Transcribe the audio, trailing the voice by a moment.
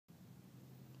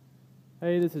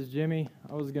Hey, this is Jimmy.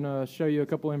 I was going to show you a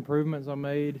couple improvements I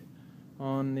made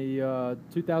on the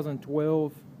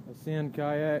 2012 Ascend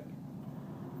Kayak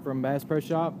from Bass Pro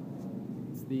Shop.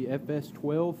 It's the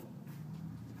FS12.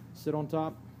 Sit on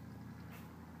top.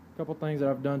 A couple things that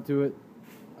I've done to it.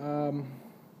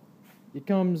 It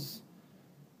comes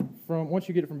from, once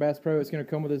you get it from Bass Pro, it's going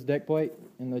to come with this deck plate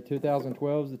in the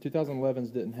 2012s. The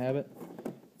 2011s didn't have it.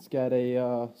 It's got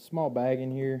a small bag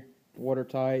in here,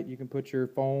 watertight. You can put your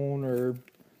phone or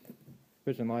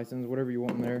fishing license, whatever you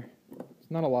want in there. It's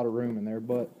not a lot of room in there,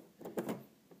 but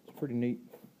it's pretty neat.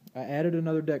 I added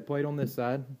another deck plate on this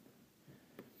side.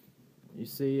 You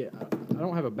see, I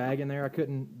don't have a bag in there.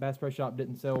 Bass Pro Shop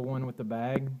didn't sell one with the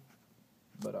bag,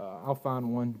 but I'll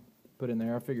find one, put in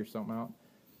there. I'll figure something out.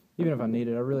 Even if I need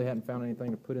it, I really hadn't found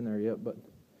anything to put in there yet, but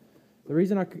the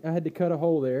reason I had to cut a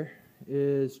hole there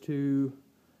is to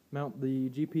mount the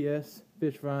GPS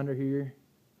fish finder here,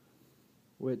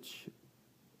 which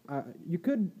you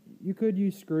could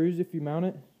use screws if you mount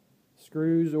it,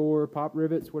 screws or pop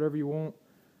rivets, whatever you want.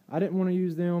 I didn't want to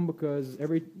use them because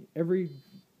every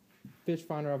fish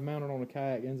finder I've mounted on a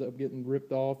kayak ends up getting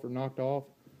ripped off or knocked off.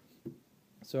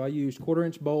 So I used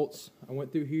 1/4-inch bolts. I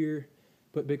went through here,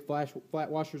 put big flat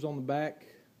washers on the back.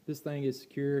 This thing is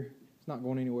secure. It's not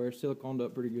going anywhere. Siliconed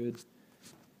up pretty good.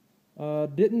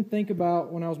 Didn't think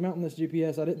about, when I was mounting this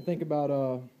GPS, I didn't think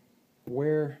about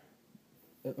where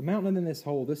mounting in this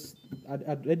hole. I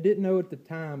didn't know at the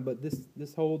time, but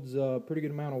this holds a pretty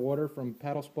good amount of water from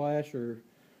paddle splash or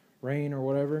rain or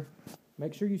whatever.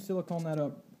 Make sure you silicone that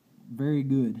up very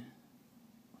good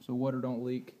so water don't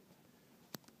leak.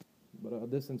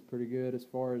 But this one's pretty good as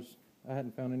far as I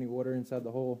hadn't found any water inside the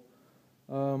hole.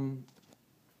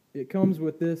 It comes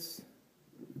with this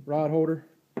rod holder.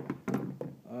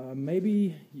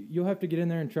 Maybe you'll have to get in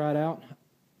there and try it out.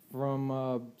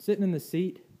 From sitting in the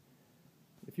seat,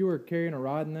 if you were carrying a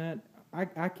rod in that,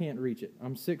 I can't reach it.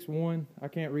 I'm 6'1". I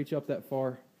can't reach up that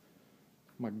far.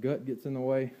 My gut gets in the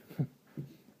way.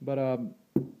 But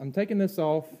I'm taking this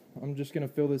off. I'm just going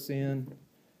to fill this in.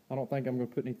 I don't think I'm going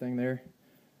to put anything there.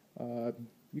 I'm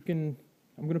going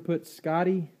to put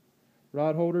Scotty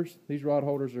rod holders. These rod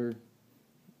holders are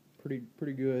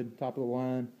pretty good, top of the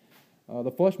line. The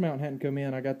flush mount hadn't come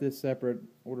in. I got this separate,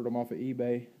 ordered them off of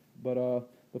eBay. But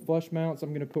the flush mounts, I'm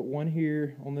going to put one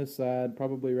here on this side,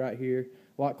 probably right here,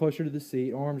 a lot closer to the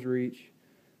seat, arm's reach.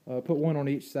 Put one on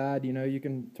each side. You know, you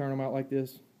can turn them out like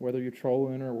this, whether you're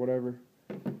trolling or whatever.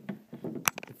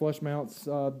 The flush mounts,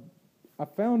 I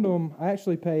found them. I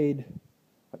actually paid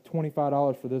like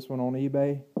 $25 for this one on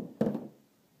eBay.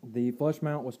 The flush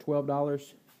mount was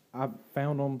 $12. I've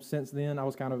found them since then. I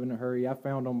was kind of in a hurry. I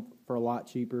found them for a lot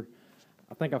cheaper.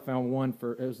 I think I found one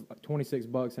for, it was like 26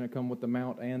 bucks, and it come with the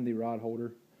mount and the rod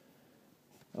holder.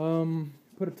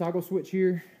 Put a toggle switch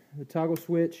here. The toggle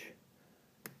switch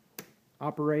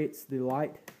operates the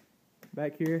light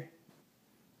back here.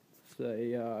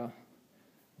 I'll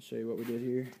show you what we did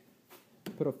here.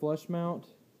 Put a flush mount.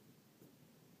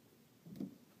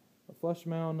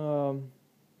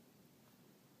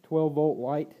 12-volt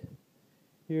light.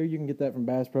 Here, you can get that from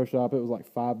Bass Pro Shop. It was like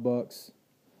 $5.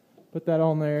 Put that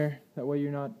on there. That way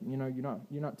you're not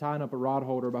tying up a rod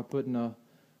holder by putting a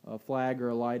flag or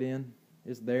a light in.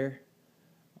 It's there.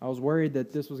 I was worried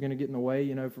that this was going to get in the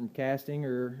way, from casting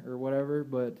or whatever,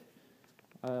 but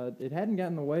it hadn't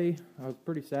gotten in the way. I was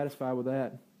pretty satisfied with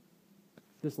that.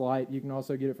 This light, you can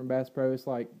also get it from Bass Pro. It's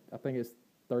like, I think it's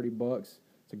 $30.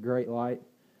 It's a great light.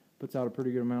 Puts out a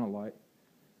pretty good amount of light.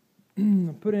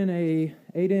 Put in a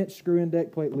 8-inch screw-in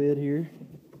deck plate lid here,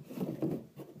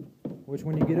 which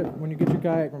when you get your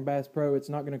kayak from Bass Pro, it's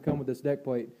not going to come with this deck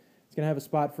plate. It's going to have a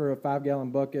spot for a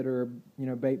 5-gallon bucket or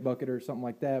bait bucket or something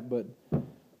like that. But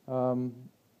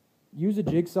use a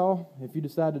jigsaw if you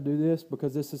decide to do this,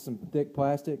 because this is some thick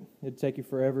plastic. It'd take you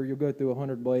forever. You'll go through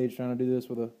 100 blades trying to do this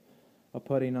with a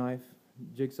putty knife.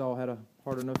 Jigsaw had a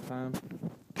hard enough time.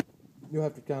 You'll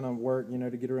have to kind of work,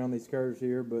 to get around these curves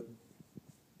here, but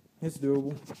it's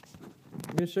doable.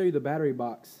 I'm going to show you the battery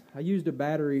box. I used a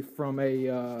battery from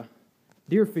a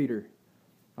deer feeder,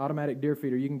 automatic deer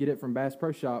feeder. You can get it from Bass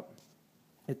Pro Shop.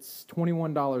 It's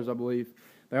 $21, I believe.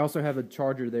 They also have a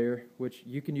charger there, which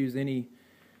you can use any.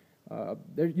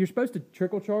 You're supposed to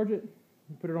trickle charge it.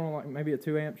 You put it on like maybe a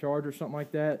 2-amp charge or something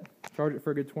like that. Charge it for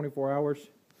a good 24 hours.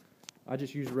 I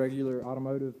just use a regular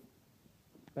automotive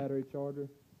battery charger.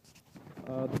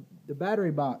 The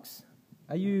battery box.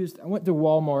 I went to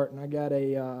Walmart and I got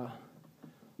a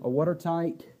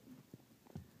watertight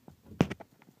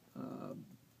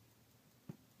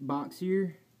box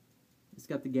here. It's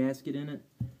got the gasket in it.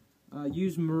 I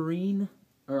use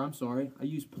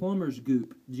plumber's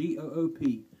goop,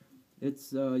 G-O-O-P.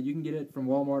 It's you can get it from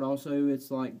Walmart also.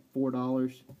 It's like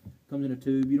 $4. Comes in a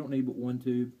tube. You don't need but one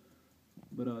tube.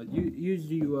 But you use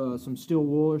some steel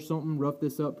wool or something. Rough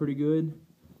this up pretty good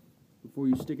before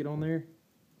you stick it on there.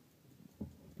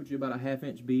 Put you about a 1/2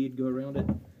 inch bead. Go around it.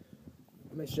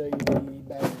 Let me show you the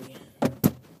battery.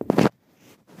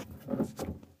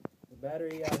 The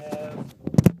battery I have.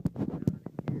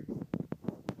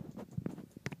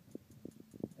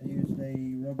 I used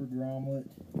a rubber grommet.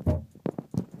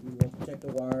 You check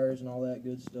the wires and all that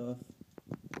good stuff.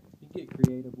 You can get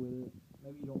creative with it.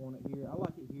 Maybe you don't want it here. I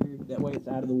like it here. That way it's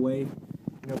out of the way.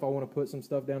 You know, if I want to put some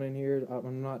stuff down in here,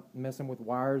 I'm not messing with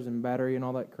wires and battery and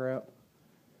all that crap.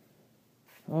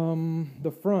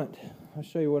 The front. I'll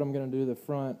show you what I'm going to do to the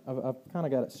front. I've kind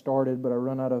of got it started, but I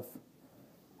run out of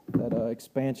that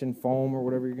expansion foam or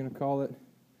whatever you're going to call it.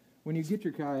 When you get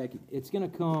your kayak, it's going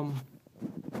to come...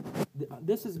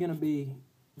 This is going to be...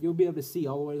 You'll be able to see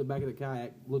all the way to the back of the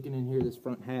kayak looking in here, this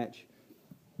front hatch.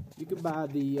 You can buy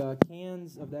the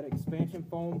cans of that expansion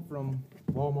foam from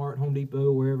Walmart, Home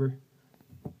Depot, wherever.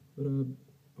 But I'm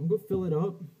going to fill it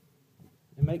up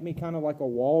and make me kind of like a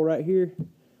wall right here.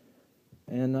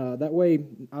 And that way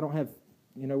I don't have,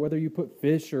 you know, whether you put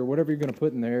fish or whatever you're going to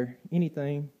put in there,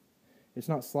 anything, it's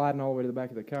not sliding all the way to the back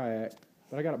of the kayak.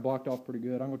 But I got it blocked off pretty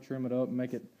good. I'm going to trim it up and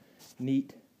make it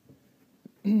neat.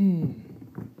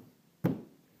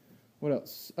 What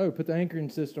else? Oh, put the anchoring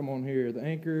system on here. The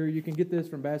anchor, you can get this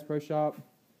from Bass Pro Shop.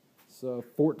 It's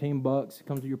 $14. It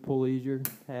comes with your pulleys, your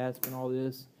hasp, and all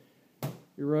this.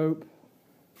 Your rope.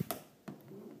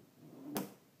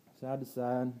 Side to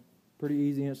side. Pretty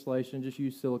easy installation. Just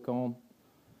use silicone.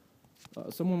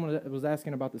 Someone was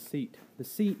asking about the seat. The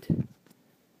seat,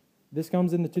 this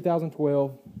comes in the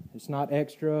 2012. It's not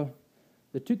extra.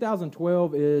 The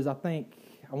 2012 is, I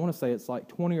want to say it's like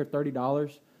 $20 or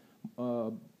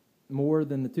 $30 more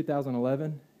than the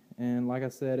 2011. And like I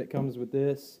said, it comes with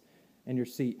this and your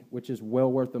seat, which is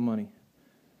well worth the money.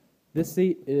 This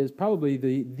seat is probably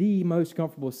the most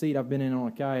comfortable seat I've been in on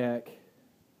a kayak.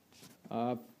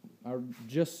 I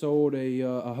just sold a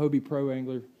Hobie Pro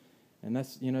Angler, and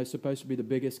that's, you know, supposed to be the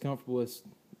biggest, comfortablest,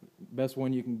 best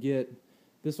one you can get.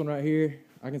 This one right here,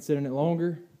 I can sit in it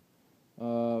longer.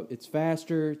 It's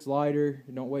faster, it's lighter,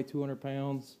 it don't weigh 200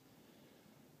 pounds.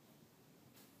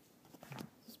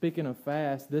 Speaking of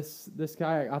fast, this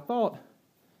kayak, I thought,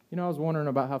 you know, I was wondering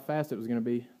about how fast it was going to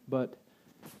be, but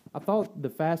I thought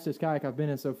the fastest kayak I've been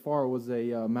in so far was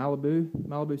a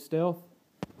Malibu Stealth.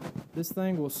 This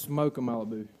thing will smoke a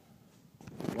Malibu.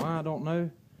 Why, I don't know.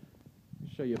 I'll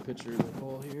show you a picture of the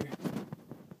hull here.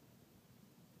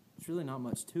 It's really not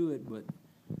much to it, but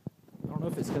I don't know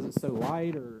if it's because it's so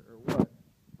light or what.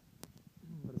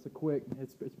 But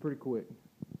it's pretty quick.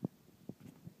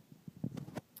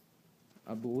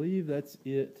 I believe that's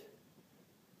it.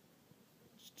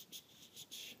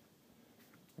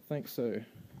 I think so. If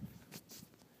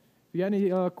you got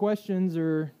any questions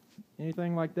or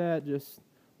anything like that, just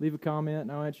leave a comment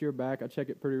and I'll answer your back. I check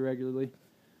it pretty regularly.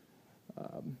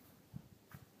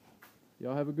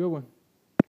 Y'all have a good one.